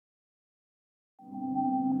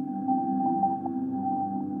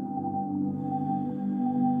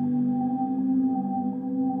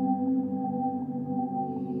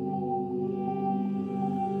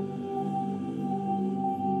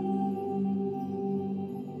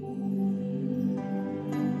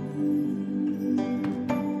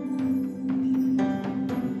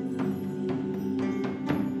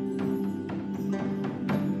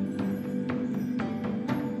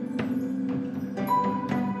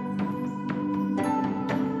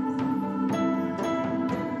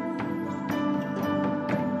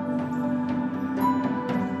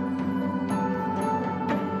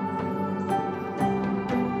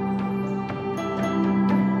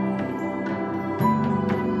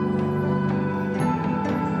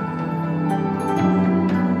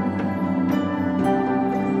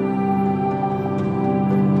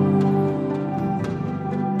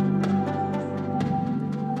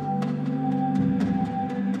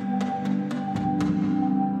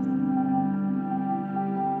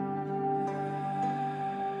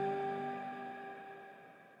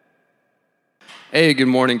Hey, good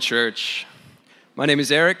morning, church. My name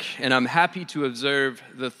is Eric, and I'm happy to observe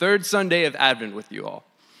the third Sunday of Advent with you all.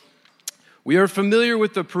 We are familiar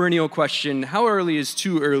with the perennial question, how early is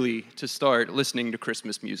too early to start listening to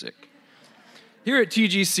Christmas music? Here at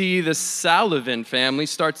TGC, the Sullivan family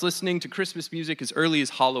starts listening to Christmas music as early as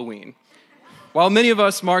Halloween, while many of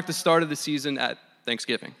us mark the start of the season at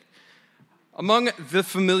Thanksgiving. Among the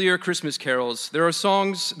familiar Christmas carols, there are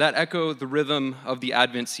songs that echo the rhythm of the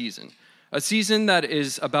Advent season. A season that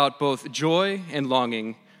is about both joy and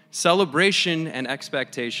longing, celebration and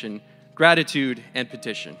expectation, gratitude and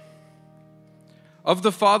petition. Of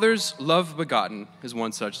the Father's Love Begotten is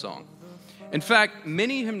one such song. In fact,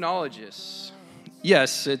 many hymnologists,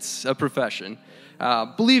 yes, it's a profession,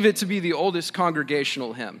 believe it to be the oldest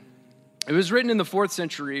congregational hymn. It was written in the 4th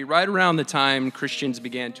century, right around the time Christians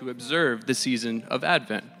began to observe the season of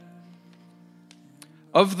Advent.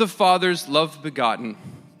 Of the Father's love begotten,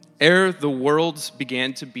 ere the worlds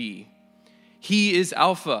began to be, he is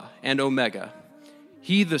Alpha and Omega,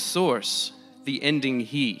 he the source, the ending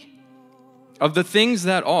he. Of the things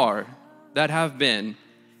that are, that have been,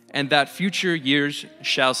 and that future years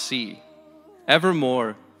shall see,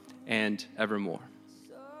 evermore and evermore.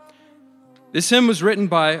 This hymn was written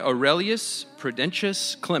by Aurelius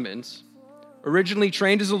Prudentius Clemens. Originally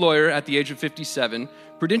trained as a lawyer at the age of 57,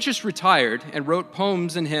 Prudentius retired and wrote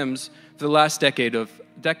poems and hymns for the last decade of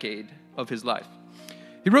his life.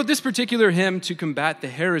 He wrote this particular hymn to combat the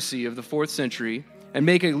heresy of the 4th century and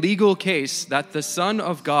make a legal case that the Son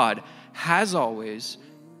of God has always,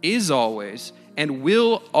 is always, and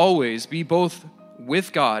will always be both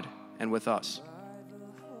with God and with us.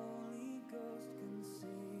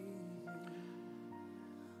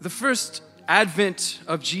 The first advent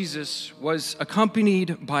of Jesus was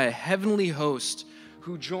accompanied by a heavenly host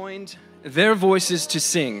who joined their voices to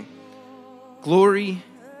sing, "Glory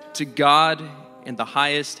to God in the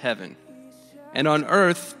highest heaven, and on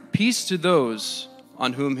earth peace to those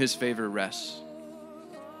on whom his favor rests."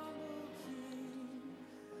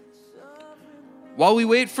 While we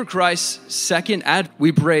wait for Christ's second advent,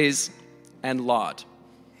 we praise and laud.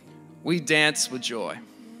 We dance with joy.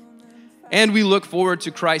 And we look forward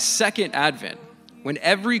to Christ's second advent, when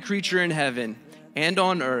every creature in heaven and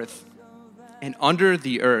on earth and under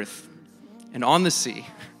the earth and on the sea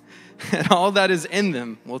and all that is in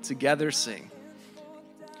them will together sing.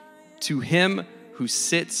 To him who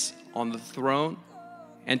sits on the throne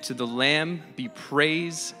and to the Lamb be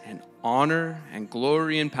praise and honor and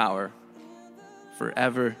glory and power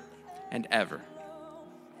forever and ever.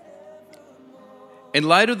 In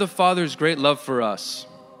light of the Father's great love for us,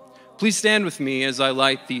 please stand with me as I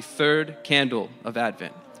light the third candle of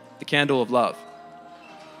Advent, the candle of love.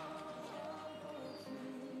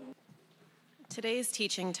 Today's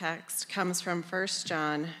teaching text comes from 1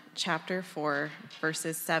 John chapter 4,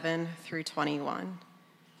 verses 7 through 21.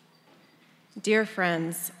 Dear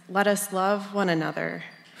friends, let us love one another,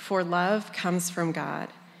 for love comes from God.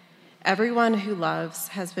 Everyone who loves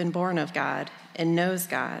has been born of God and knows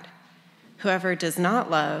God. Whoever does not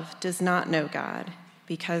love does not know God,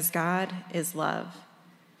 because God is love.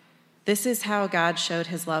 This is how God showed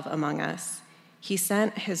his love among us. He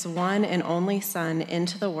sent his one and only Son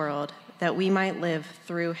into the world that we might live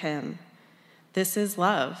through him. This is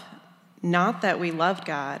love, not that we loved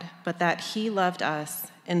God, but that he loved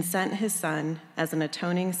us and sent his Son as an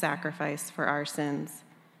atoning sacrifice for our sins.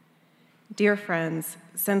 Dear friends,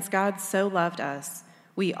 since God so loved us,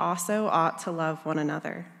 we also ought to love one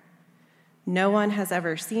another. No one has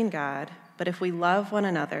ever seen God, but if we love one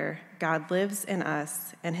another, God lives in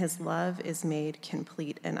us, and his love is made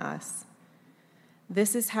complete in us.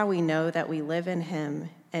 This is how we know that we live in him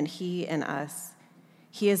and he in us.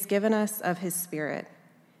 He has given us of his Spirit,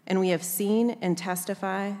 and we have seen and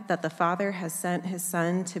testify that the Father has sent his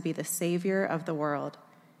Son to be the Savior of the world.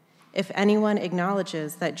 If anyone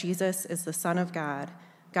acknowledges that Jesus is the Son of God,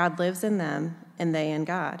 God lives in them and they in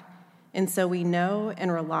God. And so we know and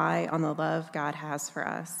rely on the love God has for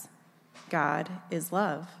us. God is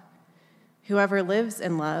love. Whoever lives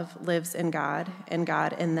in love lives in God and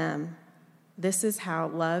God in them. This is how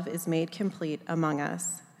love is made complete among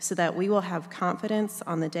us, so that we will have confidence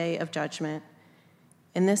on the day of judgment.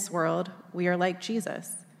 In this world, we are like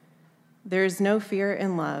Jesus. There is no fear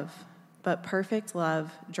in love, but perfect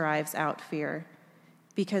love drives out fear,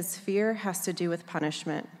 because fear has to do with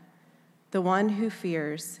punishment. The one who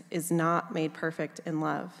fears is not made perfect in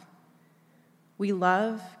love. We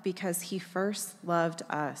love because he first loved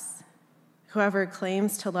us. Whoever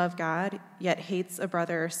claims to love God yet hates a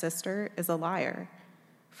brother or sister is a liar.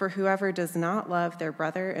 For whoever does not love their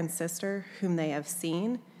brother and sister whom they have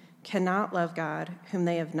seen cannot love God whom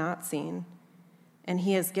they have not seen. and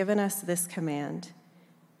he has given us this command: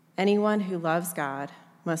 anyone who loves God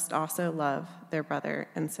must also love their brother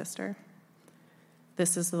and sister.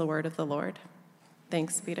 This is the word of the Lord.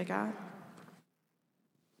 Thanks be to God.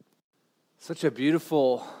 Such a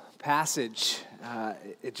beautiful passage.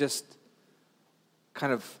 It just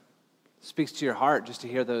kind of speaks to your heart just to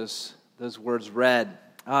hear those words read.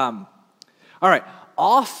 All right,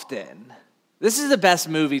 often, this is the best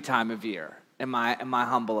movie time of year, in my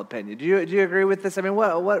humble opinion. Do you agree with this? I mean,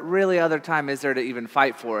 what really other time is there to even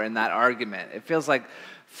fight for in that argument? It feels like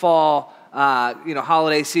fall,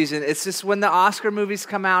 holiday season. It's just when the Oscar movies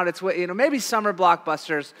come out. It's what, maybe summer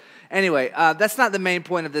blockbusters. Anyway, that's not the main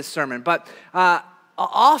point of this sermon, but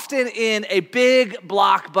often in a big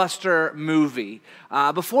blockbuster movie,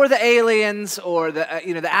 before the aliens or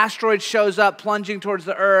the asteroid shows up plunging towards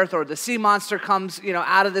the earth, or the sea monster comes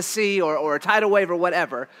out of the sea, or a tidal wave or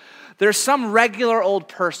whatever, there's some regular old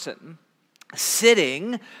person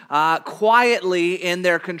sitting quietly in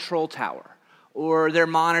their control tower, or their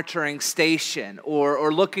monitoring station,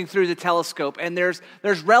 or looking through the telescope, and there's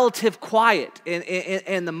relative quiet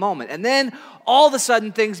in the moment. And then all of a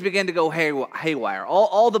sudden things begin to go haywire.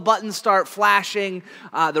 All the buttons start flashing,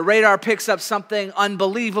 the radar picks up something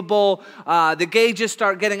unbelievable, the gauges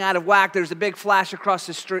start getting out of whack, there's a big flash across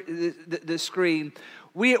the screen.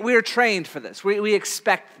 We are trained for this. We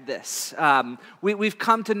expect this. We've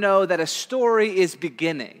come to know that a story is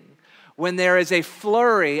beginning when there is a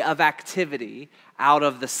flurry of activity out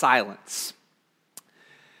of the silence.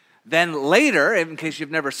 Then later, in case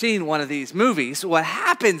you've never seen one of these movies, what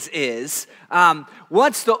happens is,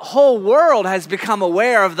 once the whole world has become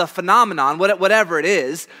aware of the phenomenon, whatever it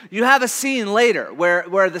is, you have a scene later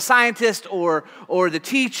where the scientist or the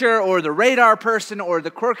teacher or the radar person or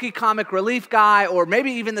the quirky comic relief guy or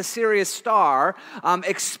maybe even the serious star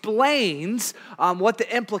explains what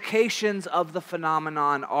the implications of the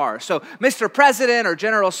phenomenon are. So, Mr. President or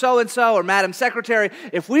General so-and-so or Madam Secretary,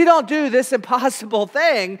 if we don't do this impossible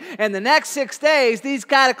thing, in the next 6 days, these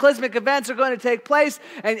cataclysmic events are going to take place,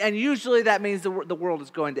 and usually that means the world is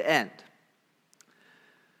going to end.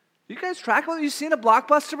 You guys track with? You seen a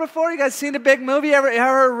blockbuster before? You guys seen a big movie? Ever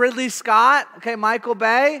heard Ridley Scott? Okay, Michael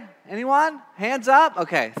Bay? Anyone? Hands up?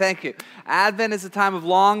 Okay, thank you. Advent is a time of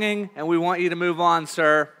longing, and we want you to move on,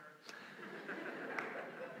 sir.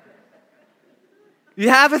 You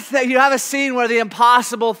have a scene where the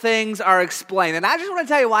impossible things are explained. And I just want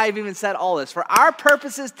to tell you why I've even said all this. For our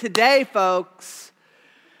purposes today, folks,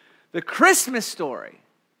 the Christmas story,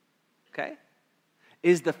 okay,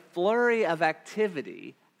 is the flurry of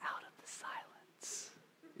activity out of the silence.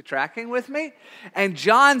 You tracking with me? And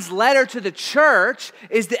John's letter to the church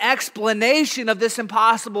is the explanation of this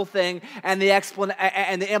impossible thing and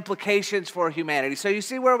the implications for humanity. So you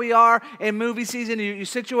see where we are in movie season? You're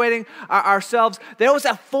situating ourselves. There was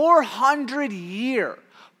a 400-year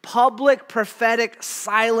public prophetic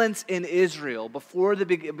silence in Israel before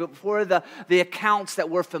the accounts that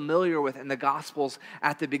we're familiar with in the Gospels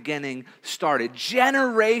at the beginning started.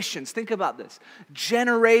 Generations, think about this,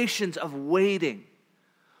 generations of waiting,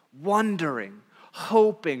 wondering,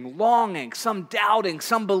 hoping, longing, some doubting,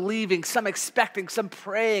 some believing, some expecting, some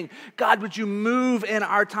praying. God, would you move in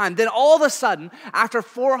our time? Then all of a sudden, after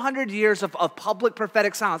 400 years of public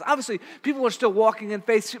prophetic silence, obviously people are still walking in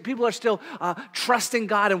faith, people are still trusting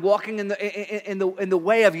God and walking in the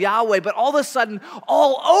way of Yahweh, but all of a sudden,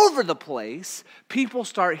 all over the place, people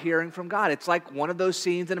start hearing from God. It's like one of those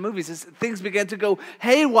scenes in the movies. Things begin to go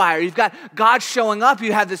haywire. You've got God showing up.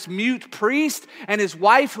 You have this mute priest and his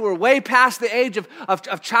wife who are way past the age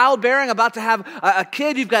of childbearing, about to have a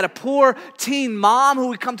kid. You've got a poor teen mom who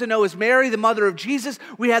we come to know as Mary, the mother of Jesus.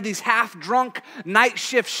 We have these half-drunk night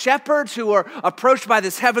shift shepherds who are approached by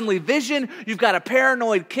this heavenly vision. You've got a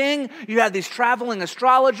paranoid king. You have these traveling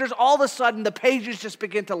astrologers. All of a sudden, the pages just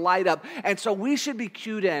begin to light up. And so we should be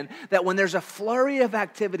cued in that when there's a flurry of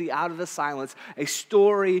activity out of the silence, a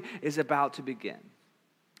story is about to begin.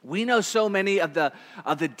 We know so many of the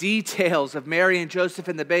details of Mary and Joseph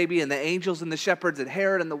and the baby and the angels and the shepherds and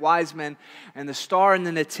Herod and the wise men and the star and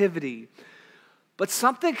the nativity. But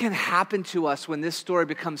something can happen to us when this story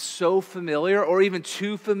becomes so familiar or even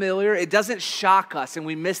too familiar. It doesn't shock us and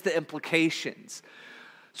we miss the implications.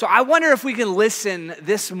 So I wonder if we can listen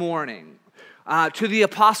this morning to the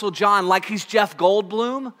Apostle John like he's Jeff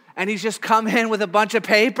Goldblum, and he's just come in with a bunch of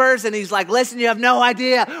papers, and he's like, listen, you have no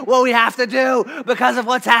idea what we have to do because of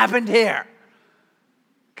what's happened here.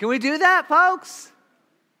 Can we do that, folks?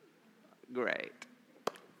 Great.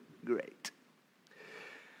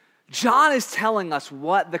 John is telling us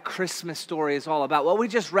what the Christmas story is all about. What we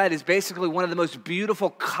just read is basically one of the most beautiful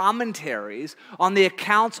commentaries on the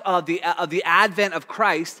accounts of the advent of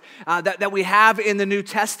Christ that we have in the New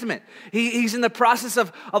Testament. He's in the process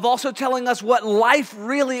of also telling us what life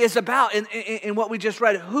really is about in what we just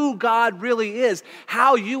read, who God really is,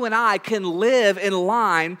 how you and I can live in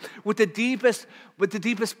line with the deepest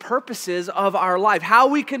purposes of our life, how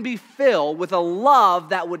we can be filled with a love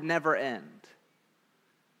that would never end.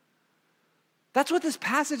 That's what this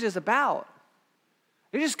passage is about.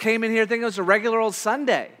 You just came in here thinking it was a regular old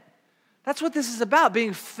Sunday. That's what this is about,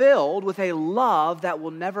 being filled with a love that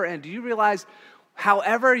will never end. Do you realize,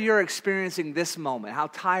 however you're experiencing this moment, how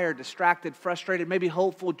tired, distracted, frustrated, maybe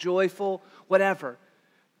hopeful, joyful, whatever,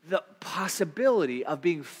 the possibility of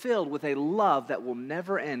being filled with a love that will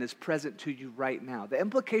never end is present to you right now. The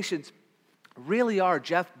implications really are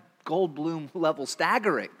Jeff Goldblum level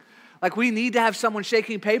staggering. Like we need to have someone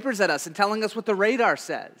shaking papers at us and telling us what the radar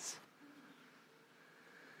says.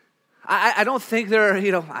 I don't think I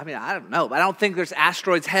don't know, but I don't think there's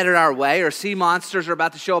asteroids headed our way or sea monsters are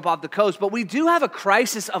about to show up off the coast, but we do have a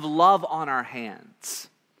crisis of love on our hands.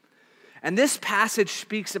 And this passage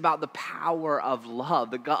speaks about the power of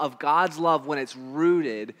love, of God's love when it's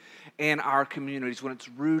rooted in our communities, when it's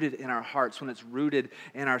rooted in our hearts, when it's rooted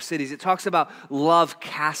in our cities. It talks about love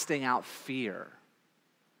casting out fear.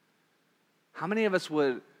 How many of us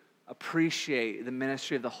would appreciate the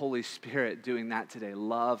ministry of the Holy Spirit doing that today?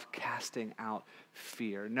 Love casting out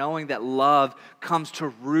fear. Knowing that love comes to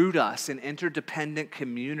root us in interdependent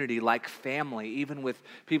community like family, even with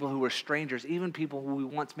people who were strangers, even people who we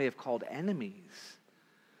once may have called enemies.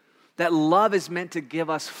 That love is meant to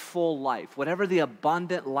give us full life. Whatever the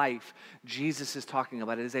abundant life Jesus is talking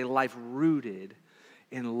about, it is a life rooted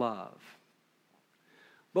in love.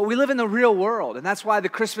 But we live in the real world, and that's why the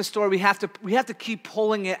Christmas story, we have to keep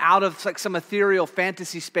pulling it out of like some ethereal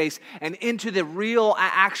fantasy space and into the real,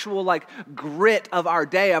 actual like grit of our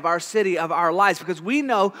day, of our city, of our lives, because we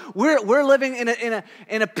know we're living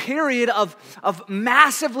in a period of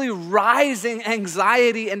massively rising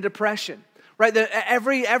anxiety and depression. Right,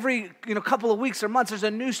 every couple of weeks or months, there's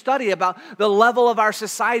a new study about the level of our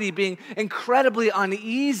society being incredibly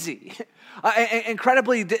uneasy.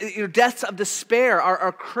 Incredibly, deaths of despair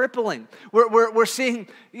are crippling. We're seeing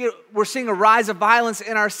a rise of violence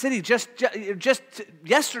in our city. Just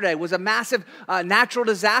yesterday was a massive natural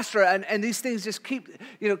disaster, and these things just keep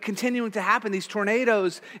continuing to happen. These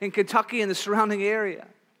tornadoes in Kentucky and the surrounding area.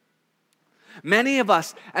 Many of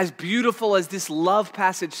us, as beautiful as this love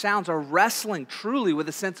passage sounds, are wrestling truly with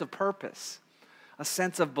a sense of purpose, a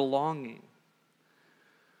sense of belonging.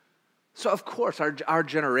 So, of course, our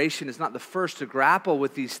generation is not the first to grapple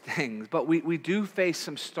with these things, but we do face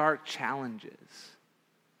some stark challenges.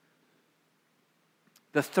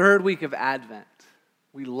 The third week of Advent,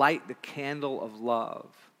 we light the candle of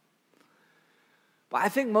love. But I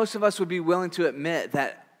think most of us would be willing to admit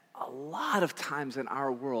that a lot of times in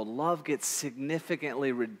our world, love gets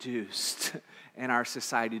significantly reduced in our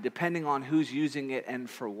society, depending on who's using it and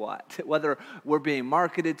for what. Whether we're being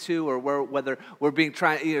marketed to, or whether we're being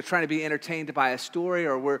trying to be entertained by a story,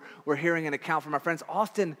 or we're hearing an account from our friends.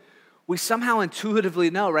 Often, we somehow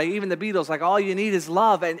intuitively know, right? Even the Beatles, like all you need is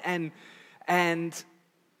love, and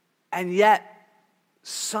yet,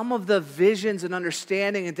 some of the visions and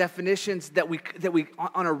understanding and definitions that we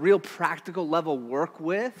on a real practical level work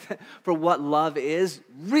with for what love is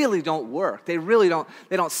really don't work. They really don't.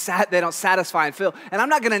 They don't satisfy and fill. And I'm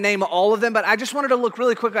not going to name all of them, but I just wanted to look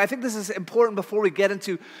really quickly. I think this is important before we get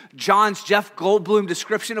into John's Jeff Goldblum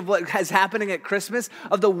description of what is happening at Christmas,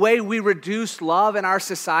 of the way we reduce love in our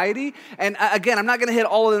society. And again, I'm not going to hit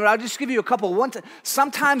all of them, but I'll just give you a couple.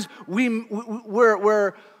 Sometimes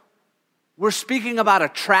we're speaking about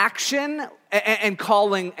attraction and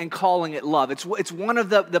calling it love. It's one of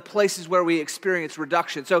the places where we experience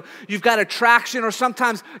reduction. So you've got attraction, or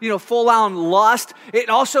sometimes full-on lust. It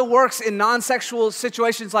also works in non-sexual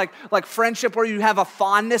situations like friendship, where you have a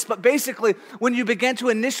fondness. But basically, when you begin to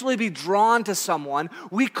initially be drawn to someone,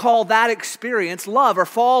 we call that experience love, or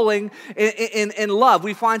falling in love.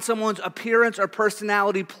 We find someone's appearance or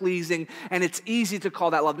personality pleasing, and it's easy to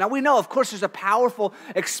call that love. Now we know, of course, there's a powerful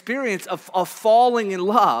experience of falling in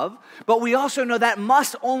love, but we also know that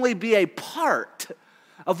must only be a part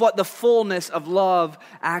of what the fullness of love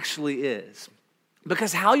actually is.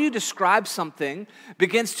 Because how you describe something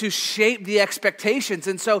begins to shape the expectations.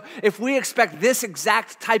 And so if we expect this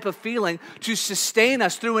exact type of feeling to sustain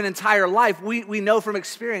us through an entire life, we know from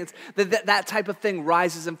experience that type of thing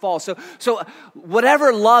rises and falls. So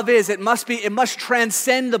whatever love is, it must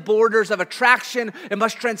transcend the borders of attraction. It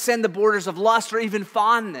must transcend the borders of lust or even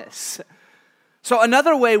fondness. So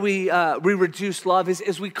another way we reduce love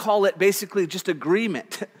is we call it basically just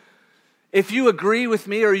agreement. If you agree with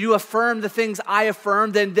me or you affirm the things I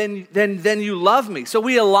affirm, then you love me. So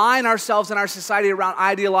we align ourselves in our society around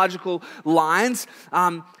ideological lines,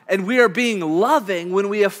 and we are being loving when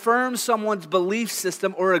we affirm someone's belief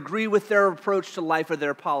system or agree with their approach to life or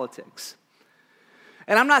their politics.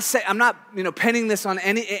 And I'm not pinning this on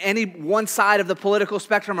any one side of the political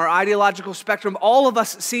spectrum or ideological spectrum. All of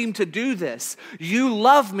us seem to do this. You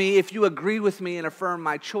love me if you agree with me and affirm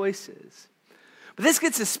my choices. But this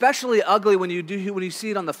gets especially ugly when you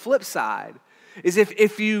see it on the flip side, is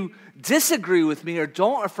if you disagree with me or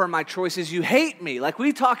don't affirm my choices, you hate me. Like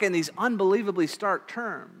we talk in these unbelievably stark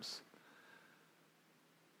terms.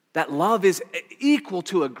 That love is equal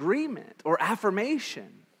to agreement or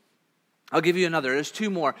affirmation. I'll give you another. There's two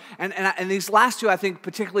more. And these last two, I think,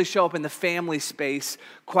 particularly show up in the family space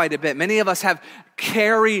quite a bit. Many of us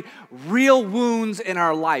carry real wounds in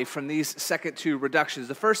our life from these second two reductions.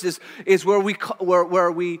 The first is where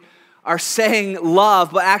we are saying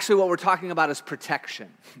love, but actually what we're talking about is protection.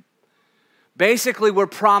 Basically, we're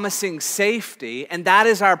promising safety, and that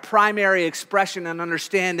is our primary expression and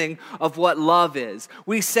understanding of what love is.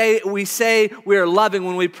 We say we're loving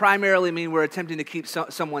when we primarily mean we're attempting to keep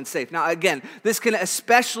someone safe. Now, again, this can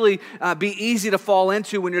especially be easy to fall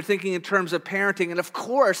into when you're thinking in terms of parenting. And of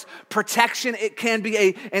course, protection, it can be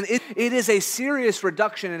it is a serious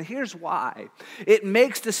reduction, and here's why. It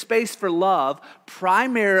makes the space for love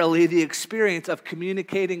primarily the experience of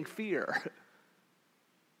communicating fear.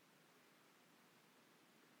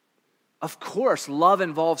 Of course, love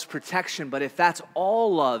involves protection, but if that's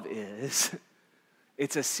all love is,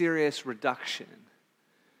 it's a serious reduction.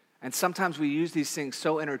 And sometimes we use these things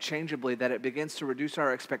so interchangeably that it begins to reduce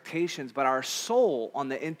our expectations, but our soul, in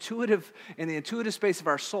the intuitive space of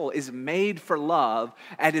our soul, is made for love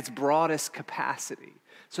at its broadest capacity.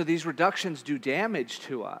 So these reductions do damage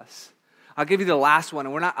to us. I'll give you the last one,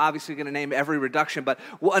 and we're not obviously going to name every reduction, but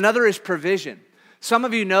another is provision. Some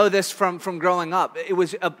of you know this from growing up. It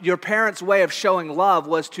was your parents' way of showing love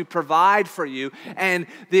was to provide for you, and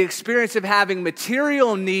the experience of having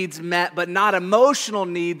material needs met but not emotional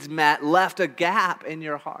needs met left a gap in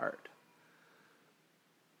your heart.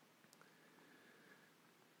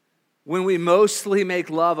 When we mostly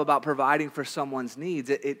make love about providing for someone's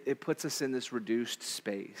needs, it puts us in this reduced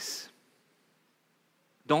space.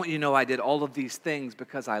 Don't you know I did all of these things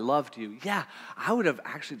because I loved you? Yeah, I would have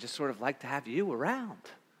actually just sort of liked to have you around.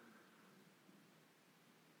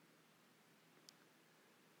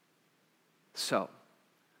 So,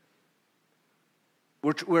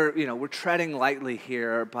 we're treading lightly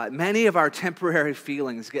here, but many of our temporary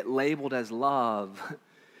feelings get labeled as love.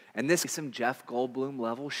 And this is some Jeff Goldblum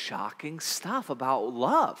level shocking stuff about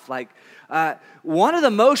love. Like one of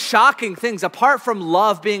the most shocking things, apart from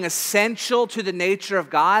love being essential to the nature of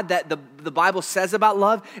God, that the Bible says about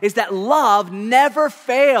love, is that love never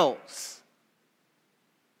fails.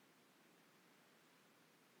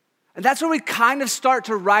 And that's where we kind of start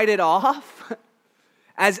to write it off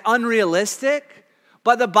as unrealistic.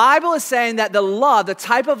 But the Bible is saying that the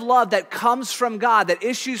type of love that comes from God, that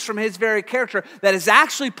issues from His very character, that is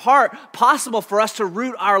actually possible for us to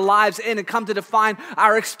root our lives in and come to define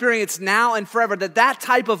our experience now and forever, that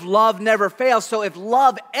type of love never fails. So if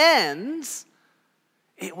love ends,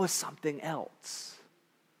 it was something else.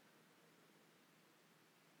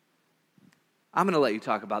 I'm going to let you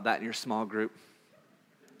talk about that in your small group.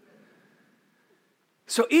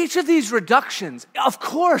 So each of these reductions, of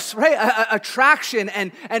course, right, attraction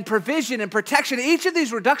and provision and protection, each of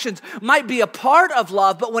these reductions might be a part of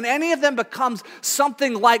love, but when any of them becomes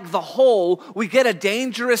something like the whole, we get a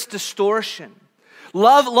dangerous distortion.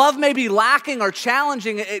 Love may be lacking or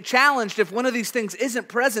challenged if one of these things isn't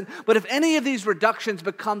present, but if any of these reductions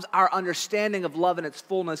becomes our understanding of love in its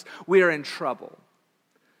fullness, we are in trouble.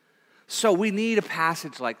 So we need a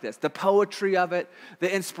passage like this, the poetry of it,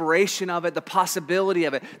 the inspiration of it, the possibility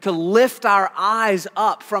of it, to lift our eyes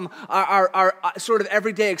up from our sort of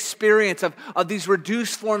everyday experience of these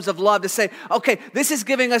reduced forms of love, to say, okay, this is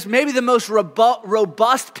giving us maybe the most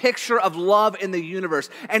robust picture of love in the universe.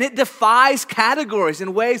 And it defies categories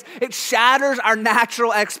in ways, it shatters our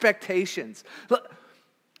natural expectations. Look,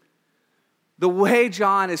 the way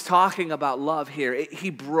John is talking about love here,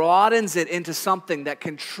 he broadens it into something that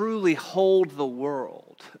can truly hold the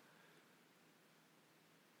world,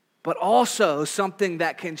 but also something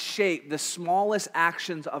that can shape the smallest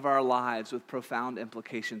actions of our lives with profound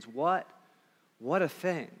implications. What a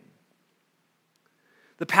thing.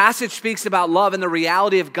 The passage speaks about love and the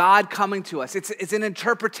reality of God coming to us. It's an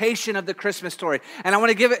interpretation of the Christmas story. And I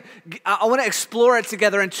want to explore it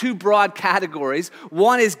together in two broad categories.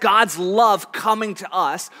 One is God's love coming to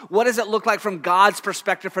us. What does it look like from God's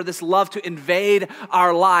perspective for this love to invade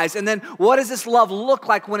our lives? And then what does this love look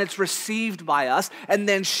like when it's received by us and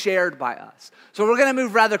then shared by us? So we're going to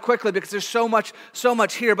move rather quickly because there's so much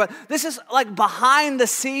here. But this is like behind the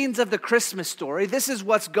scenes of the Christmas story. This is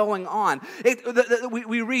what's going on.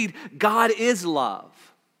 We read, God is love.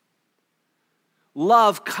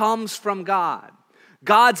 Love comes from God.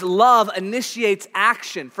 God's love initiates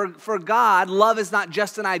action. For God, love is not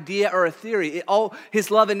just an idea or a theory.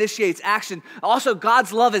 His love initiates action. Also,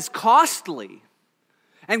 God's love is costly.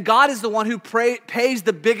 And God is the one who pays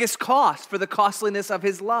the biggest cost for the costliness of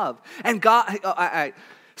his love. And God,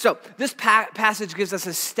 so this passage gives us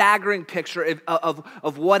a staggering picture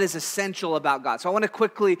of what is essential about God. So I want to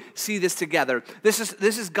quickly see this together. This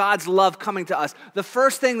is God's love coming to us. The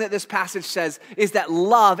first thing that this passage says is that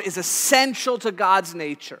love is essential to God's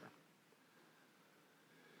nature.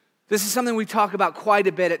 This is something we talk about quite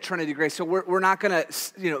a bit at Trinity Grace, so we're not going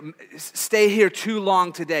to stay here too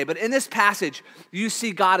long today. But in this passage, you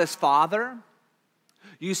see God as Father,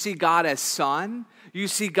 you see God as Son, you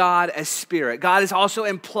see God as Spirit. God is also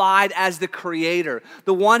implied as the Creator,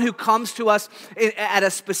 the one who comes to us at a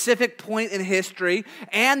specific point in history,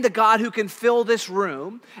 and the God who can fill this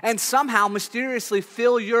room and somehow mysteriously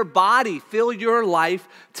fill your body, fill your life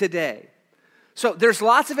today. So there's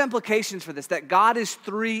lots of implications for this, that God is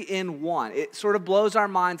three in one. It sort of blows our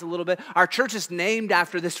minds a little bit. Our church is named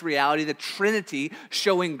after this reality, the Trinity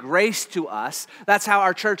showing grace to us. That's how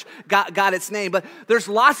our church got its name. But there's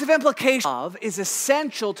lots of implications. Love is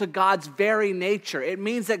essential to God's very nature. It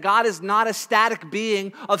means that God is not a static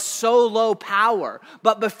being of solo power.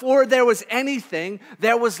 But before there was anything,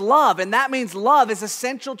 there was love. And that means love is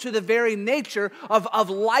essential to the very nature of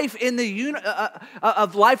life in the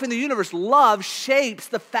universe. Love shapes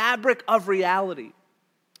the fabric of reality.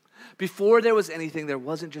 Before there was anything, there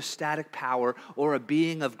wasn't just static power or a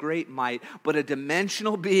being of great might, but a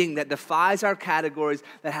dimensional being that defies our categories,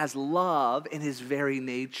 that has love in his very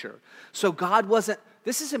nature. So God wasn't,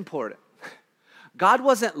 this is important, God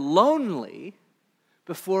wasn't lonely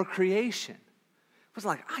before creation. It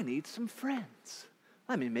wasn't like, I need some friends.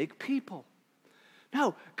 Let me make people.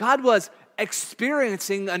 No, God was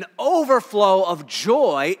experiencing an overflow of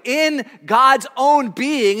joy in God's own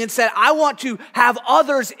being and said, I want to have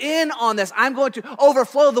others in on this. I'm going to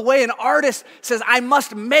overflow the way an artist says, I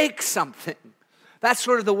must make something. That's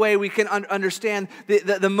sort of the way we can understand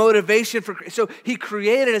the motivation for. So he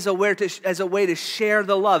created as a way to share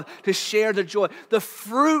the love, to share the joy, the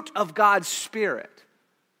fruit of God's Spirit.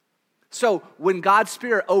 So when God's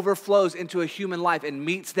Spirit overflows into a human life and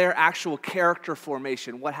meets their actual character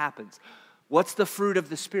formation, what happens? What's the fruit of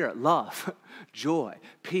the Spirit? Love, joy,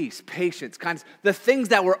 peace, patience, kindness. The things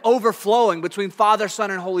that were overflowing between Father,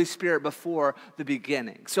 Son, and Holy Spirit before the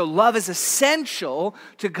beginning. So love is essential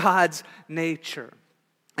to God's nature.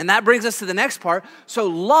 And that brings us to the next part. So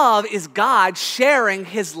love is God sharing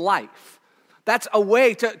his life. That's a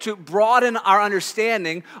way to broaden our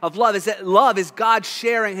understanding of love, is that love is God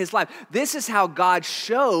sharing his life. This is how God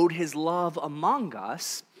showed his love among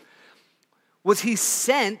us, was he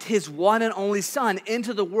sent his one and only Son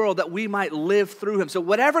into the world that we might live through him. So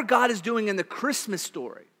whatever God is doing in the Christmas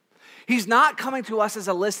story, he's not coming to us as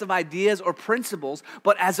a list of ideas or principles,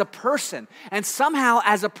 but as a person. And somehow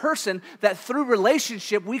as a person that through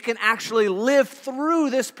relationship, we can actually live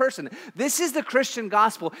through this person. This is the Christian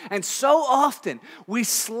gospel. And so often we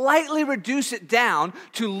slightly reduce it down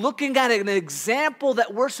to looking at an example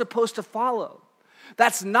that we're supposed to follow.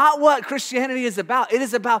 That's not what Christianity is about. It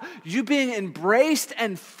is about you being embraced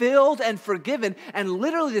and filled and forgiven, and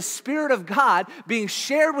literally the Spirit of God being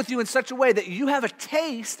shared with you in such a way that you have a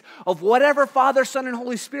taste of whatever Father, Son, and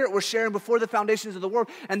Holy Spirit were sharing before the foundations of the world,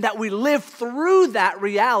 and that we live through that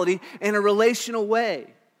reality in a relational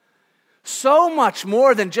way. So much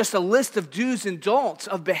more than just a list of do's and don'ts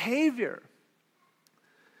of behavior.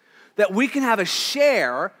 That we can have a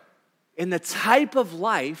share in the type of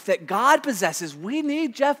life that God possesses. We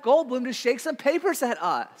need Jeff Goldblum to shake some papers at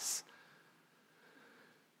us.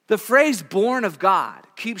 The phrase born of God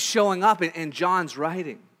keeps showing up in John's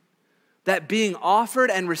writing. That being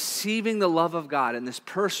offered and receiving the love of God in this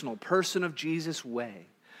personal, person of Jesus way.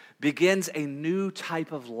 begins a new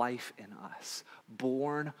type of life in us,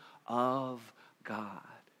 born of God.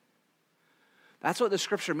 That's what the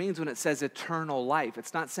scripture means when it says eternal life.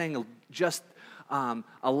 It's not saying just a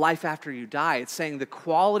life after you die. It's saying the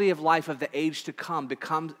quality of life of the age to come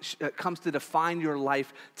comes to define your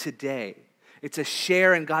life today. It's a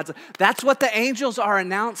share in God's life. That's what the angels are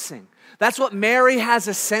announcing. That's what Mary has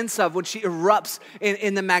a sense of when she erupts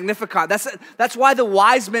in the Magnificat. That's why the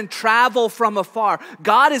wise men travel from afar.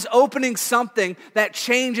 God is opening something that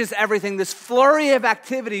changes everything. This flurry of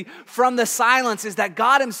activity from the silence is that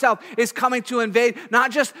God himself is coming to invade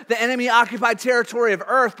not just the enemy-occupied territory of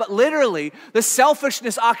earth, but literally the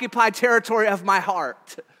selfishness-occupied territory of my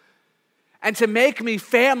heart. And to make me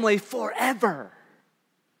family forever.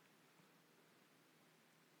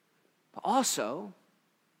 But also,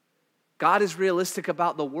 God is realistic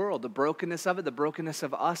about the world, the brokenness of it, the brokenness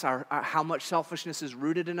of us, how much selfishness is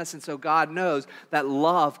rooted in us. And so God knows that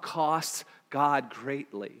love costs God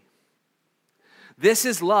greatly. This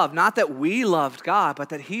is love, not that we loved God, but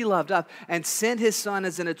that he loved us and sent his son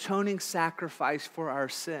as an atoning sacrifice for our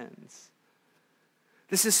sins.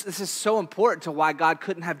 This is so important to why God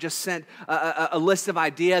couldn't have just sent a list of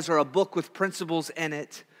ideas or a book with principles in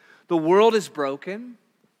it. The world is broken.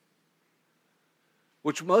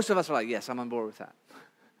 Which most of us are like, yes, I'm on board with that.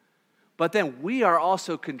 But then we are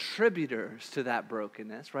also contributors to that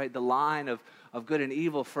brokenness, right? The line of good and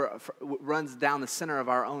evil runs down the center of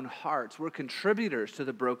our own hearts. We're contributors to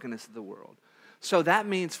the brokenness of the world. So that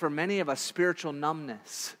means for many of us, spiritual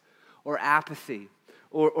numbness or apathy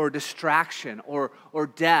or distraction or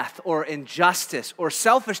death or injustice or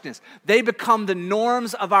selfishness, they become the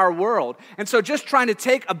norms of our world. And so just trying to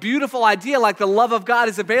take a beautiful idea like the love of God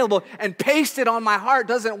is available and paste it on my heart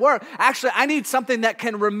doesn't work. Actually, I need something that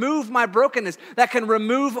can remove my brokenness, that can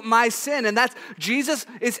remove my sin. And that's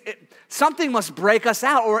something must break us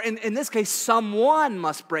out, or in this case, someone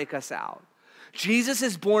must break us out. Jesus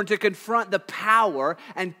is born to confront the power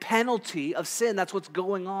and penalty of sin. That's what's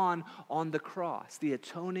going on the cross, the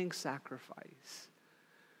atoning sacrifice.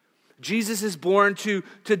 Jesus is born to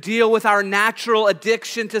deal with our natural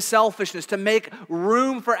addiction to selfishness, to make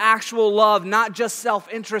room for actual love, not just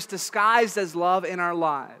self-interest disguised as love in our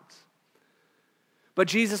lives. But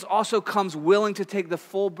Jesus also comes willing to take the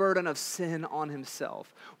full burden of sin on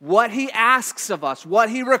himself. What he asks of us, what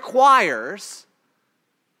he requires,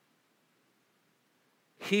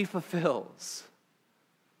 he fulfills.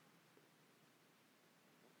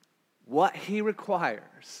 What he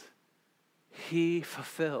requires, he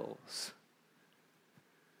fulfills.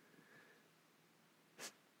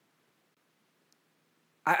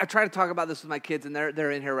 I try to talk about this with my kids, and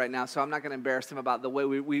they're in here right now, so I'm not going to embarrass them about the way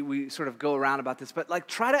we sort of go around about this. But like,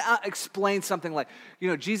 try to explain something like,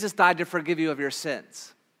 Jesus died to forgive you of your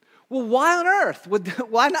sins. Well, why on earth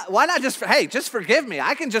why not just forgive me?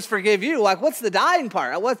 I can just forgive you. Like, what's the dying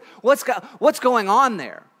part? What's going on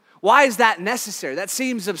there? Why is that necessary? That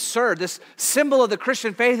seems absurd. This symbol of the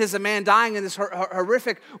Christian faith is a man dying in this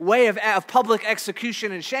horrific way of public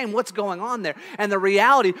execution and shame. What's going on there? And the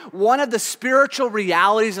reality, one of the spiritual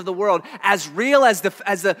realities of the world, as real as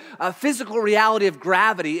the physical reality of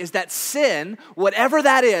gravity, is that sin, whatever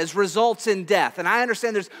that is, results in death. And I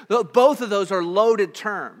understand both of those are loaded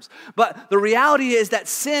terms. But the reality is that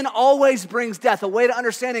sin always brings death. A way to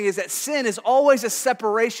understanding is that sin is always a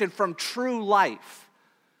separation from true life.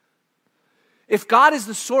 If God is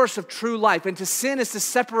the source of true life and to sin is to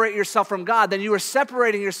separate yourself from God, then you are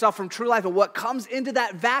separating yourself from true life. And what comes into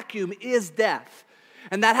that vacuum is death.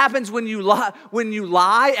 And that happens when you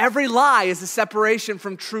lie. Every lie is a separation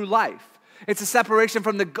from true life. It's a separation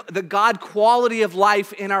from the God quality of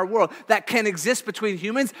life in our world that can exist between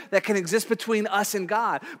humans, that can exist between us and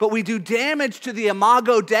God. But we do damage to the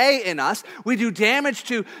imago Dei in us. We do damage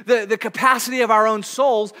to the capacity of our own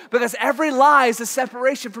souls because every lie is a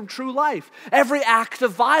separation from true life. Every act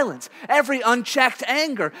of violence, every unchecked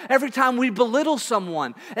anger, every time we belittle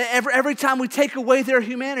someone, every time we take away their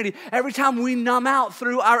humanity, every time we numb out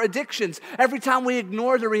through our addictions, every time we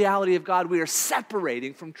ignore the reality of God, we are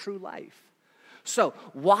separating from true life. So,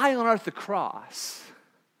 why on earth the cross?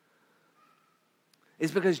 Is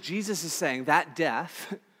because Jesus is saying that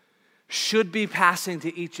death should be passing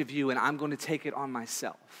to each of you, and I'm going to take it on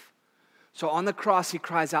myself. So on the cross, he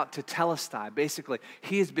cries out to Telestai. Basically,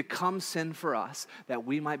 he has become sin for us that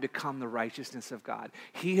we might become the righteousness of God.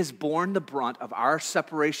 He has borne the brunt of our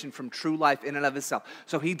separation from true life in and of himself.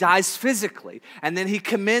 So he dies physically, and then he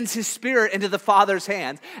commends his spirit into the Father's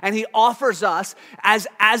hands, and he offers us, as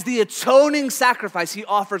the atoning sacrifice, he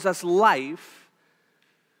offers us life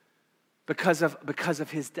because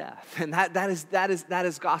of his death. And that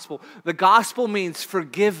is gospel. The gospel means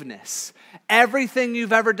forgiveness. Everything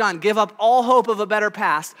you've ever done, give up all hope of a better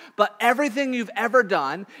past, but everything you've ever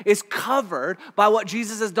done is covered by what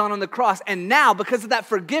Jesus has done on the cross. And now, because of that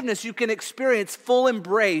forgiveness, you can experience full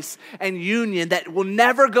embrace and union that will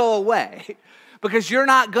never go away. Because you're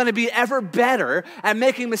not going to be ever better at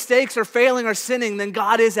making mistakes or failing or sinning than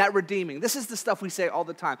God is at redeeming. This is the stuff we say all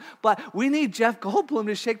the time. But we need Jeff Goldblum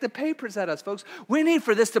to shake the papers at us, folks. We need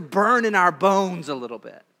for this to burn in our bones a little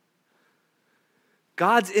bit.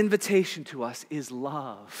 God's invitation to us is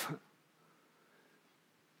love.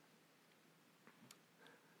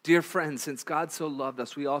 Dear friends, since God so loved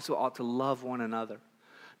us, we also ought to love one another.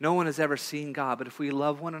 No one has ever seen God, but if we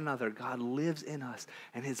love one another, God lives in us,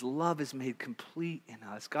 and his love is made complete in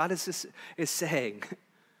us. God is saying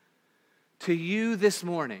to you this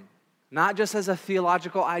morning, not just as a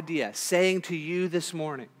theological idea, saying to you this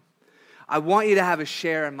morning, I want you to have a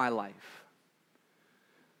share in my life.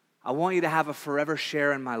 I want you to have a forever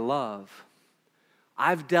share in my love.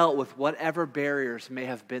 I've dealt with whatever barriers may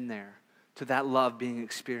have been there to that love being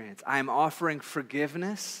experienced. I am offering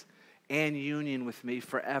forgiveness and union with me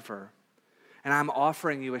forever. And I'm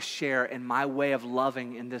offering you a share in my way of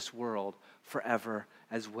loving in this world forever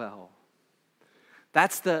as well.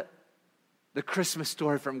 That's the Christmas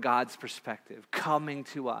story from God's perspective, coming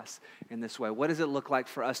to us in this way. What does it look like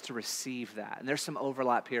for us to receive that? And there's some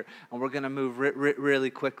overlap here, and we're going to move really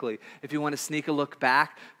quickly. If you want to sneak a look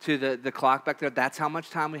back to the clock back there, that's how much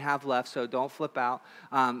time we have left, so don't flip out.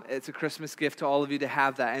 It's a Christmas gift to all of you to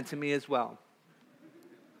have that, and to me as well.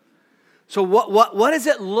 So what does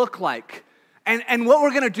it look like? And what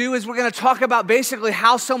we're going to do is we're going to talk about basically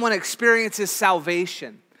how someone experiences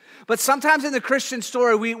salvation. But sometimes in the Christian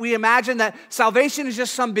story, we imagine that salvation is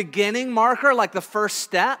just some beginning marker, like the first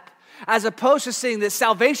step, as opposed to seeing that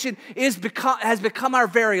salvation has become our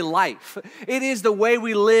very life. It is the way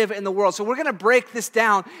we live in the world. So we're going to break this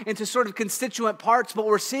down into sort of constituent parts, but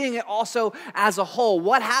we're seeing it also as a whole.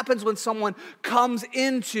 What happens when someone comes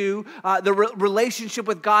into the relationship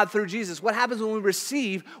with God through Jesus? What happens when we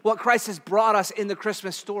receive what Christ has brought us in the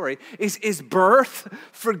Christmas story is birth,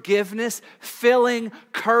 forgiveness, filling,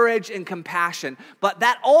 courage, and compassion. But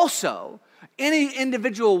that also, any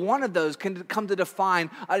individual one of those can come to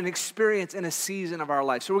define an experience in a season of our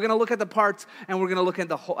life. So we're going to look at the parts, and we're going to look at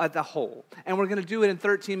the whole. And we're going to do it in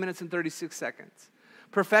 13 minutes and 36 seconds.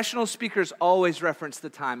 Professional speakers always reference the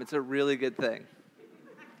time. It's a really good thing.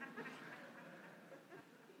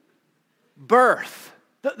 Birth.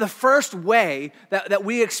 The first way that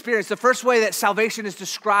we experience, the first way that salvation is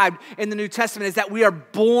described in the New Testament is that we are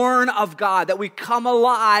born of God, that we come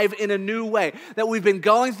alive in a new way, that we've been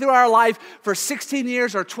going through our life for 16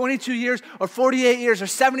 years or 22 years or 48 years or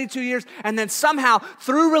 72 years, and then somehow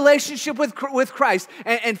through relationship with Christ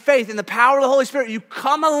and faith and the power of the Holy Spirit, you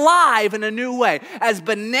come alive in a new way. As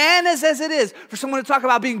bananas as it is for someone to talk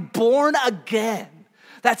about being born again,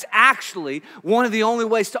 that's actually one of the only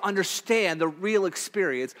ways to understand the real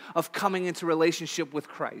experience of coming into relationship with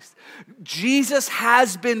Christ. Jesus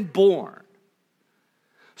has been born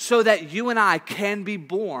so that you and I can be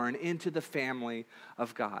born into the family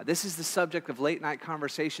of God. This is the subject of late night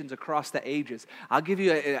conversations across the ages. I'll give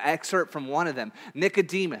you an excerpt from one of them.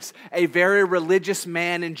 Nicodemus, a very religious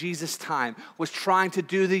man in Jesus' time, was trying to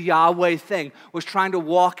do the Yahweh thing, was trying to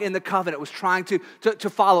walk in the covenant, was trying to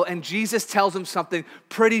follow. And Jesus tells him something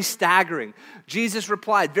pretty staggering. Jesus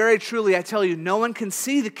replied, "Very truly, I tell you, no one can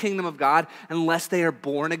see the kingdom of God unless they are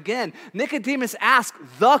born again." Nicodemus asked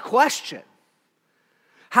the question,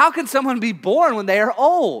 how can someone be born when they are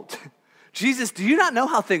old? Jesus, do you not know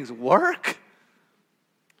how things work?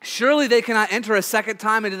 Surely they cannot enter a second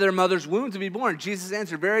time into their mother's womb to be born. Jesus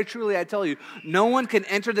answered, "Very truly, I tell you, no one can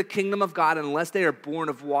enter the kingdom of God unless they are born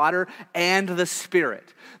of water and the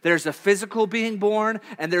Spirit." There's a physical being born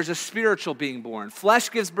and there's a spiritual being born. Flesh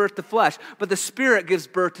gives birth to flesh, but the Spirit gives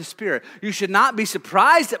birth to spirit. You should not be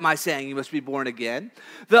surprised at my saying you must be born again.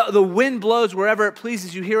 The wind blows wherever it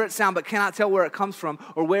pleases. You hear its sound, but cannot tell where it comes from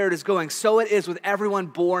or where it is going. So it is with everyone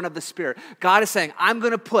born of the Spirit. God is saying, I'm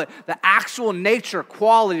going to put the actual nature,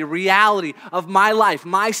 quality, reality of my life,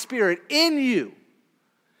 my Spirit in you,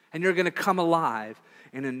 and you're going to come alive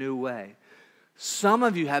in a new way. Some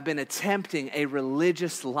of you have been attempting a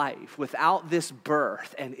religious life without this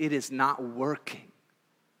birth, and it is not working.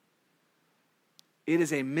 It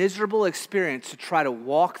is a miserable experience to try to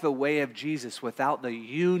walk the way of Jesus without the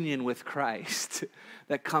union with Christ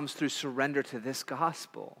that comes through surrender to this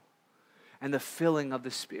gospel and the filling of the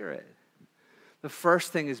Spirit. The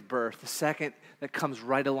first thing is birth. The second that comes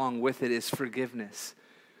right along with it is forgiveness.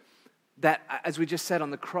 That, as we just said on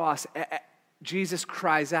the cross, Jesus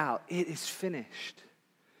cries out, "It is finished."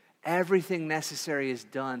 Everything necessary is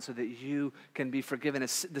done so that you can be forgiven.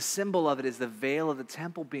 The symbol of it is the veil of the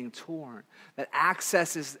temple being torn. That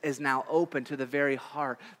access is now open to the very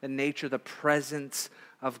heart, the nature, the presence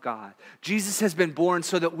of God. Jesus has been born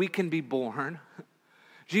so that we can be born.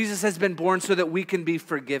 Jesus has been born so that we can be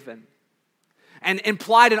forgiven. And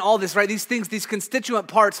implied in all this, right, these things, these constituent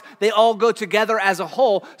parts, they all go together as a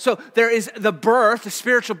whole. So there is the birth, the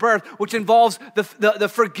spiritual birth, which involves the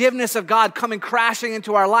forgiveness of God coming crashing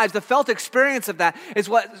into our lives. The felt experience of that is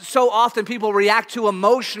what so often people react to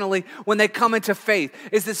emotionally when they come into faith,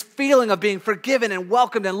 is this feeling of being forgiven and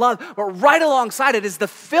welcomed and loved. But right alongside it is the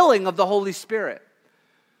filling of the Holy Spirit.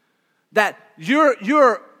 That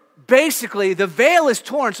you're basically, the veil is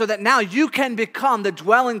torn so that now you can become the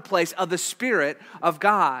dwelling place of the Spirit of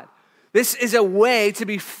God. This is a way to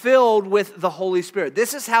be filled with the Holy Spirit.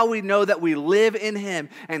 This is how we know that we live in Him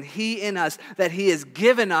and He in us, that He has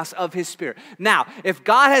given us of His Spirit. Now, if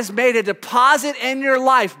God has made a deposit in your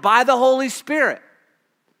life by the Holy Spirit,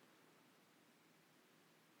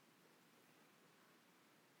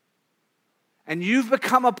 and you've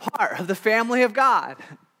become a part of the family of God,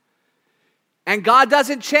 and God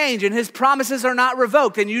doesn't change and His promises are not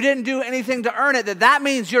revoked and you didn't do anything to earn it, that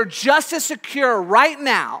means you're just as secure right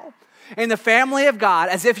now in the family of God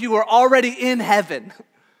as if you were already in heaven.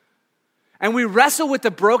 And we wrestle with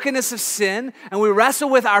the brokenness of sin, and we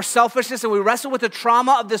wrestle with our selfishness, and we wrestle with the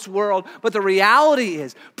trauma of this world. But the reality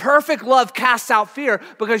is, perfect love casts out fear,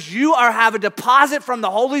 because you have a deposit from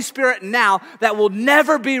the Holy Spirit now that will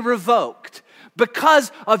never be revoked.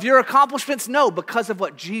 Because of your accomplishments? No, because of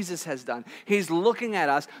what Jesus has done. He's looking at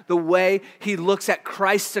us the way He looks at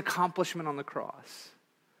Christ's accomplishment on the cross.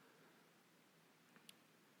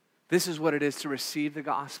 This is what it is to receive the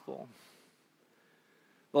gospel.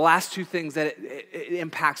 The last two things that it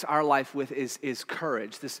impacts our life with is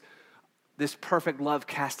courage. This perfect love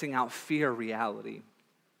casting out fear reality.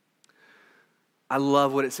 I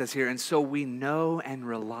love what it says here. And so we know and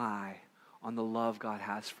rely on the love God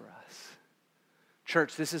has for us.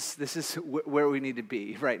 Church, this is where we need to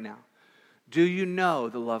be right now. Do you know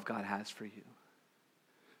the love God has for you?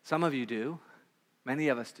 Some of you do. Many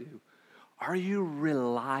of us do. Are you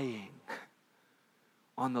relying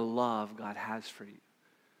on the love God has for you?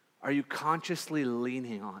 Are you consciously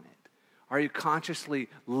leaning on it? Are you consciously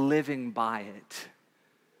living by it?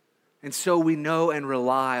 And so we know and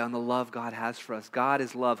rely on the love God has for us. God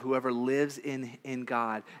is love. Whoever lives in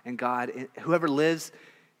God and God, whoever lives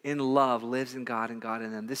in love lives in God and God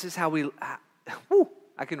in them. This is how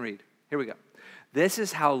I can read. Here we go. This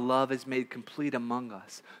is how love is made complete among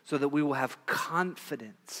us, so that we will have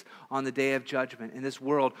confidence on the day of judgment. In this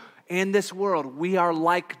world, we are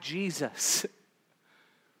like Jesus.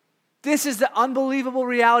 This is the unbelievable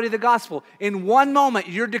reality of the gospel. In one moment,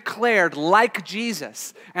 you're declared like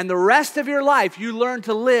Jesus. And the rest of your life, you learn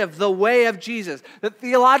to live the way of Jesus. The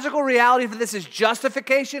theological reality for this is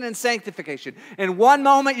justification and sanctification. In one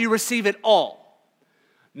moment, you receive it all.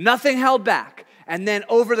 Nothing held back. And then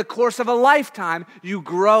over the course of a lifetime, you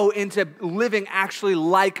grow into living actually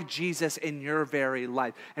like Jesus in your very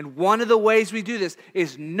life. And one of the ways we do this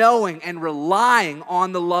is knowing and relying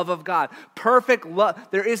on the love of God. Perfect love.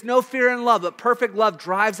 There is no fear in love, but perfect love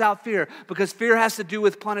drives out fear, because fear has to do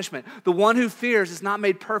with punishment. The one who fears is not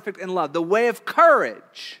made perfect in love. The way of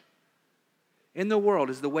courage in the world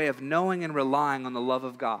is the way of knowing and relying on the love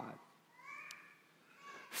of God.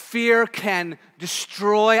 Fear can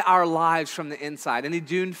destroy our lives from the inside. Any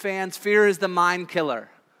Dune fans? Fear is the mind killer.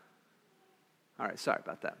 All right, sorry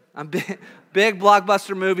about that. I'm big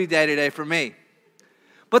blockbuster movie day today for me.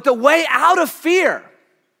 But the way out of fear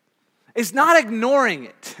is not ignoring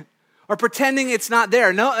it or pretending it's not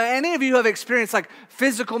there. No, any of you who have experienced like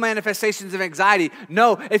physical manifestations of anxiety,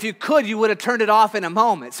 no, if you could, you would have turned it off in a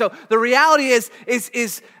moment. So the reality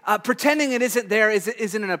is pretending it isn't there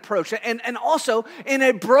isn't an approach. And also, in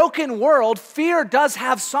a broken world, fear does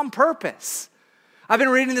have some purpose. I've been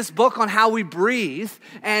reading this book on how we breathe,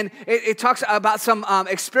 and it talks about some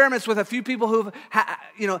experiments with a few people who've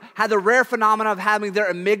had the rare phenomena of having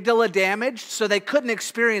their amygdala damaged, so they couldn't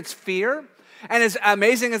experience fear. And as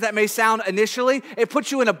amazing as that may sound initially, it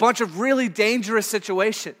puts you in a bunch of really dangerous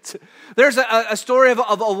situations. There's a story of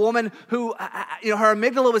a woman who, her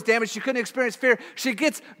amygdala was damaged. She couldn't experience fear. She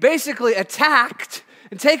gets basically attacked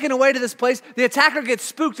and taken away to this place. The attacker gets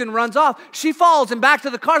spooked and runs off. She follows him back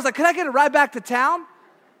to the car. She's like, can I get a ride back to town?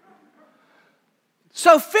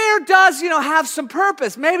 So fear does, have some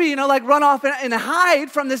purpose. Maybe, like run off and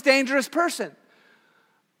hide from this dangerous person.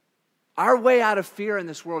 Our way out of fear in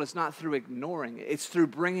this world is not through ignoring it. It's through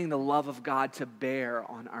bringing the love of God to bear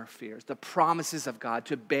on our fears, the promises of God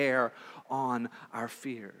to bear on our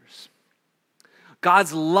fears.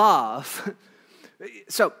 God's love.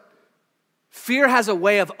 So, fear has a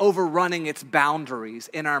way of overrunning its boundaries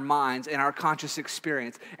in our minds, in our conscious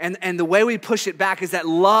experience. And the way we push it back is that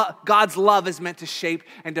God's love is meant to shape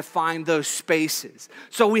and define those spaces.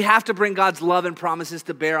 So we have to bring God's love and promises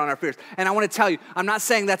to bear on our fears. And I want to tell you, I'm not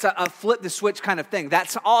saying that's a flip the switch kind of thing.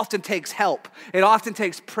 That often takes help. It often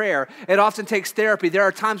takes prayer. It often takes therapy. There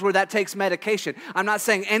are times where that takes medication. I'm not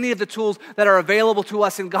saying any of the tools that are available to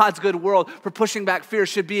us in God's good world for pushing back fear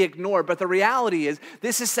should be ignored. But the reality is,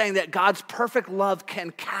 this is saying that God's perfect love can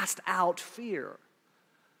cast out fear.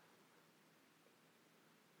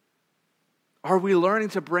 Are we learning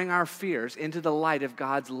to bring our fears into the light of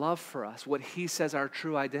God's love for us, what he says our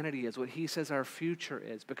true identity is, what he says our future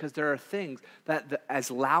is? Because there are things that as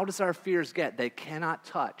loud as our fears get, they cannot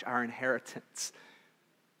touch our inheritance.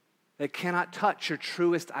 They cannot touch your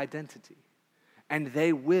truest identity, and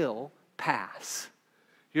they will pass.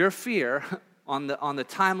 Your fear on the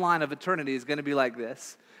timeline of eternity is going to be like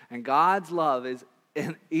this. And God's love is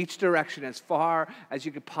in each direction as far as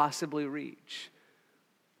you could possibly reach.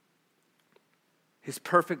 His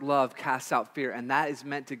perfect love casts out fear, and that is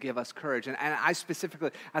meant to give us courage. And I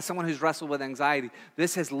specifically, as someone who's wrestled with anxiety,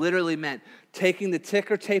 this has literally meant taking the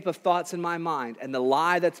ticker tape of thoughts in my mind and the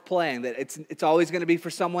lie that's playing that it's always going to be for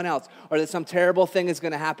someone else, or that some terrible thing is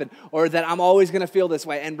going to happen, or that I'm always going to feel this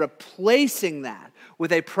way, and replacing that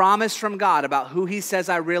with a promise from God about who he says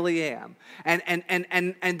I really am. And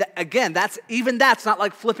again, that's not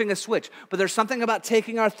like flipping a switch, but there's something about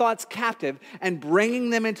taking our thoughts captive and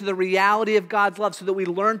bringing them into the reality of God's love so that we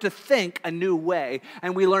learn to think a new way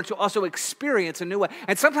and we learn to also experience a new way.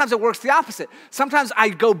 And sometimes it works the opposite. Sometimes I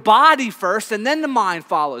go body first and then the mind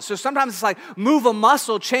follows. So sometimes it's like move a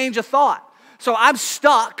muscle, change a thought. So I'm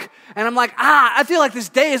stuck and I'm like, I feel like this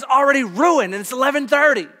day is already ruined and it's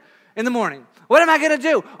 11:30 in the morning. What am I going to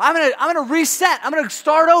do? I'm going to reset. I'm going to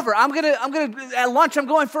start over. I'm going to at lunch I'm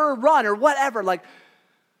going for a run or whatever. Like,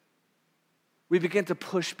 we begin to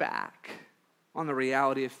push back on the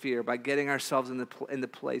reality of fear by getting ourselves in the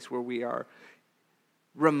place where we are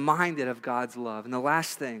reminded of God's love. And the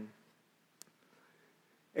last thing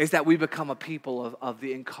is that we become a people of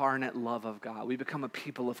the incarnate love of God. We become a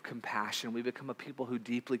people of compassion. We become a people who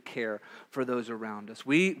deeply care for those around us.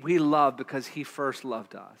 We love because he first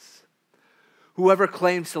loved us. Whoever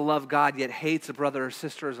claims to love God yet hates a brother or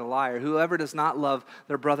sister is a liar. Whoever does not love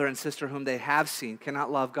their brother and sister whom they have seen cannot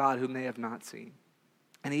love God whom they have not seen.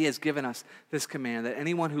 And he has given us this command that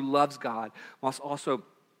anyone who loves God must also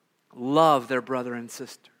love their brother and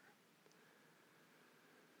sister.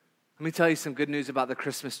 Let me tell you some good news about the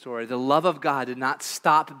Christmas story. The love of God did not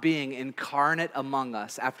stop being incarnate among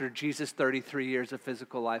us after Jesus' 33 years of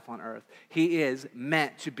physical life on earth. He is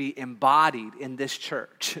meant to be embodied in this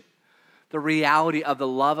church. The reality of the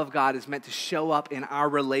love of God is meant to show up in our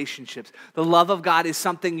relationships. The love of God is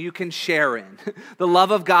something you can share in. The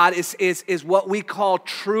love of God is what we call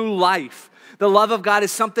true life. The love of God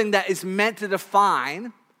is something that is meant to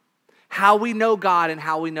define how we know God and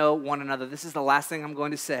how we know one another. This is the last thing I'm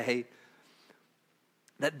going to say.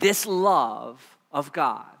 That this love of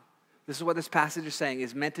God, this is what this passage is saying,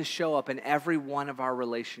 is meant to show up in every one of our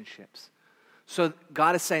relationships. So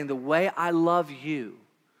God is saying, the way I love you,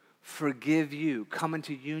 forgive you, come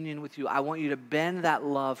into union with you, I want you to bend that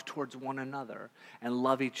love towards one another and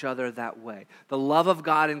love each other that way. The love of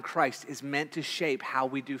God in Christ is meant to shape how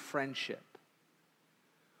we do friendship.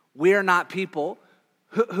 We are not people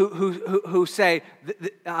who say,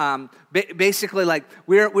 basically like,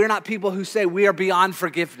 we're not people who say we are beyond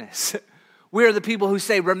forgiveness. We are the people who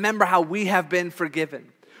say, remember how we have been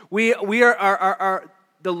forgiven. We are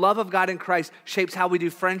the love of God in Christ shapes how we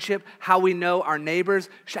do friendship, how we know our neighbors,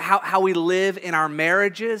 how we live in our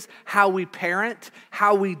marriages, how we parent,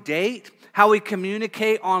 how we date, how we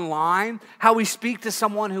communicate online, how we speak to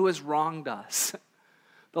someone who has wronged us.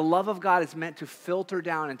 The love of God is meant to filter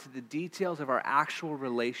down into the details of our actual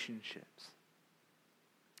relationships.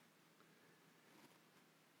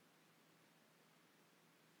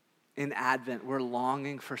 In Advent, we're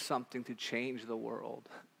longing for something to change the world.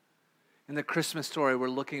 In the Christmas story, we're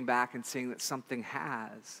looking back and seeing that something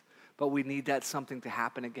has, but we need that something to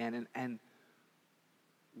happen again. And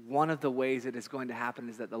one of the ways it is going to happen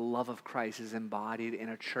is that the love of Christ is embodied in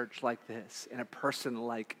a church like this, in a person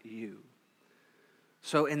like you.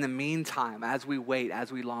 So in the meantime, as we wait,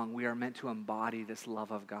 as we long, we are meant to embody this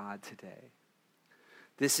love of God today.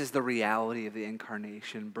 This is the reality of the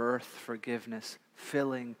incarnation: birth, forgiveness,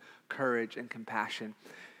 filling, courage, and compassion.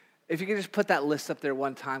 if you could just put that list up there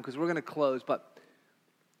one time, because we're going to close. But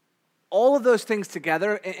all of those things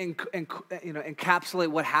together encapsulate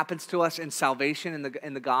what happens to us in salvation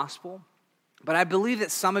in the gospel. But I believe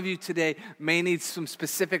that some of you today may need some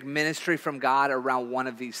specific ministry from God around one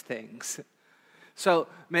of these things. So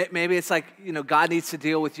maybe it's like, God needs to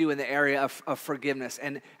deal with you in the area of forgiveness,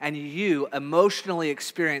 and you emotionally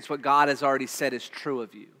experience what God has already said is true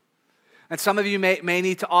of you. And some of you may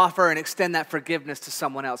need to offer and extend that forgiveness to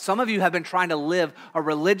someone else. Some of you have been trying to live a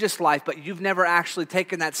religious life, but you've never actually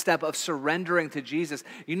taken that step of surrendering to Jesus.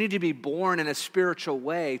 You need to be born in a spiritual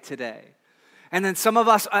way today. And then some of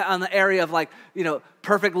us on the area of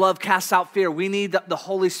perfect love casts out fear. We need the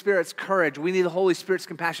Holy Spirit's courage. We need the Holy Spirit's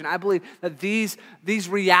compassion. I believe that these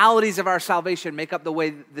realities of our salvation make up the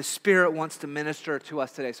way the Spirit wants to minister to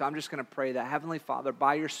us today. So I'm just going to pray that, Heavenly Father,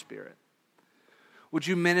 by your Spirit, would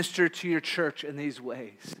you minister to your church in these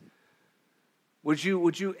ways? Would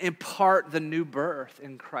you impart the new birth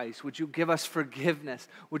in Christ? Would you give us forgiveness?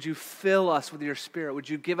 Would you fill us with your Spirit? Would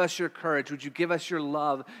you give us your courage? Would you give us your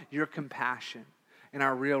love, your compassion in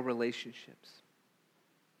our real relationships?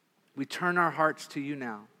 We turn our hearts to you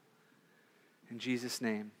now. In Jesus'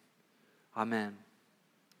 name, amen.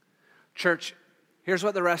 Church, here's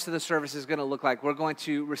what the rest of the service is going to look like. We're going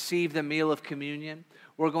to receive the meal of communion.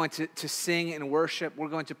 We're going to sing and worship. We're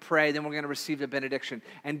going to pray. Then we're going to receive the benediction.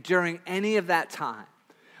 And during any of that time,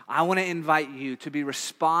 I want to invite you to be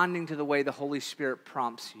responding to the way the Holy Spirit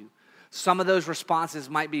prompts you. Some of those responses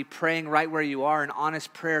might be praying right where you are, an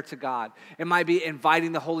honest prayer to God. It might be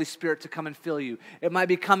inviting the Holy Spirit to come and fill you. It might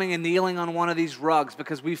be coming and kneeling on one of these rugs,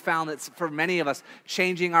 because we found that for many of us,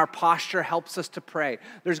 changing our posture helps us to pray.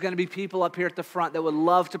 There's going to be people up here at the front that would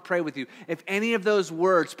love to pray with you. If any of those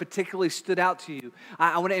words particularly stood out to you,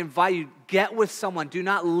 I want to invite you, get with someone. Do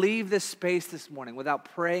not leave this space this morning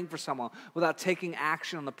without praying for someone, without taking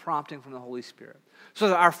action on the prompting from the Holy Spirit.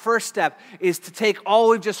 So our first step is to take all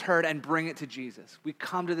we've just heard and bring it to Jesus. We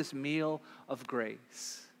come to this meal of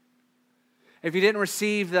grace. If you didn't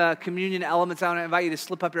receive the communion elements, I want to invite you to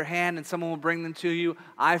slip up your hand and someone will bring them to you.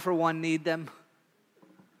 I, for one, need them.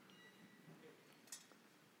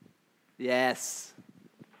 Yes.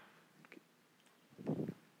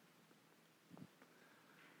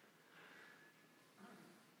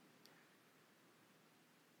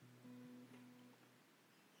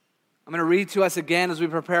 I'm going to read to us again as we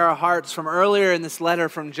prepare our hearts from earlier in this letter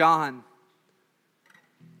from John.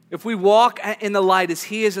 If we walk in the light as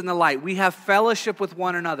he is in the light, we have fellowship with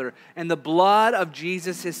one another, and the blood of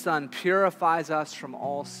Jesus, his Son, purifies us from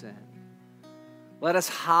all sin. Let us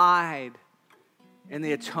hide in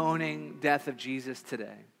the atoning death of Jesus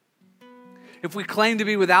today. If we claim to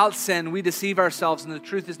be without sin, we deceive ourselves and the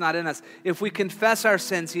truth is not in us. If we confess our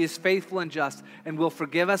sins, he is faithful and just and will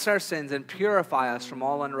forgive us our sins and purify us from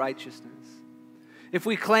all unrighteousness. If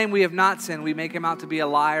we claim we have not sinned, we make him out to be a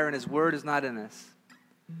liar and his word is not in us.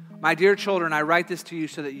 My dear children, I write this to you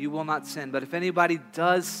so that you will not sin. But if anybody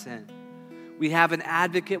does sin, we have an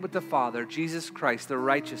advocate with the Father, Jesus Christ, the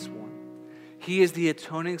righteous one. He is the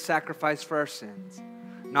atoning sacrifice for our sins,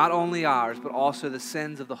 not only ours, but also the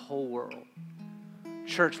sins of the whole world.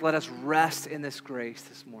 Church, let us rest in this grace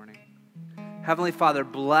this morning. Heavenly Father,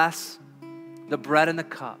 bless the bread and the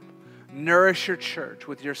cup. Nourish your church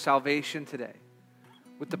with your salvation today,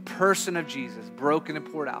 with the person of Jesus broken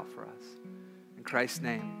and poured out for us. In Christ's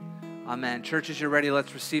name, amen. Church, as you're ready,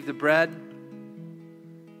 let's receive the bread.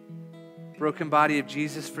 Broken body of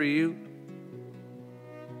Jesus for you.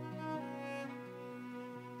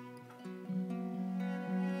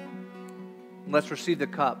 Let's receive the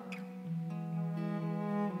cup.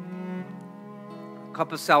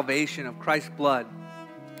 Cup of salvation, of Christ's blood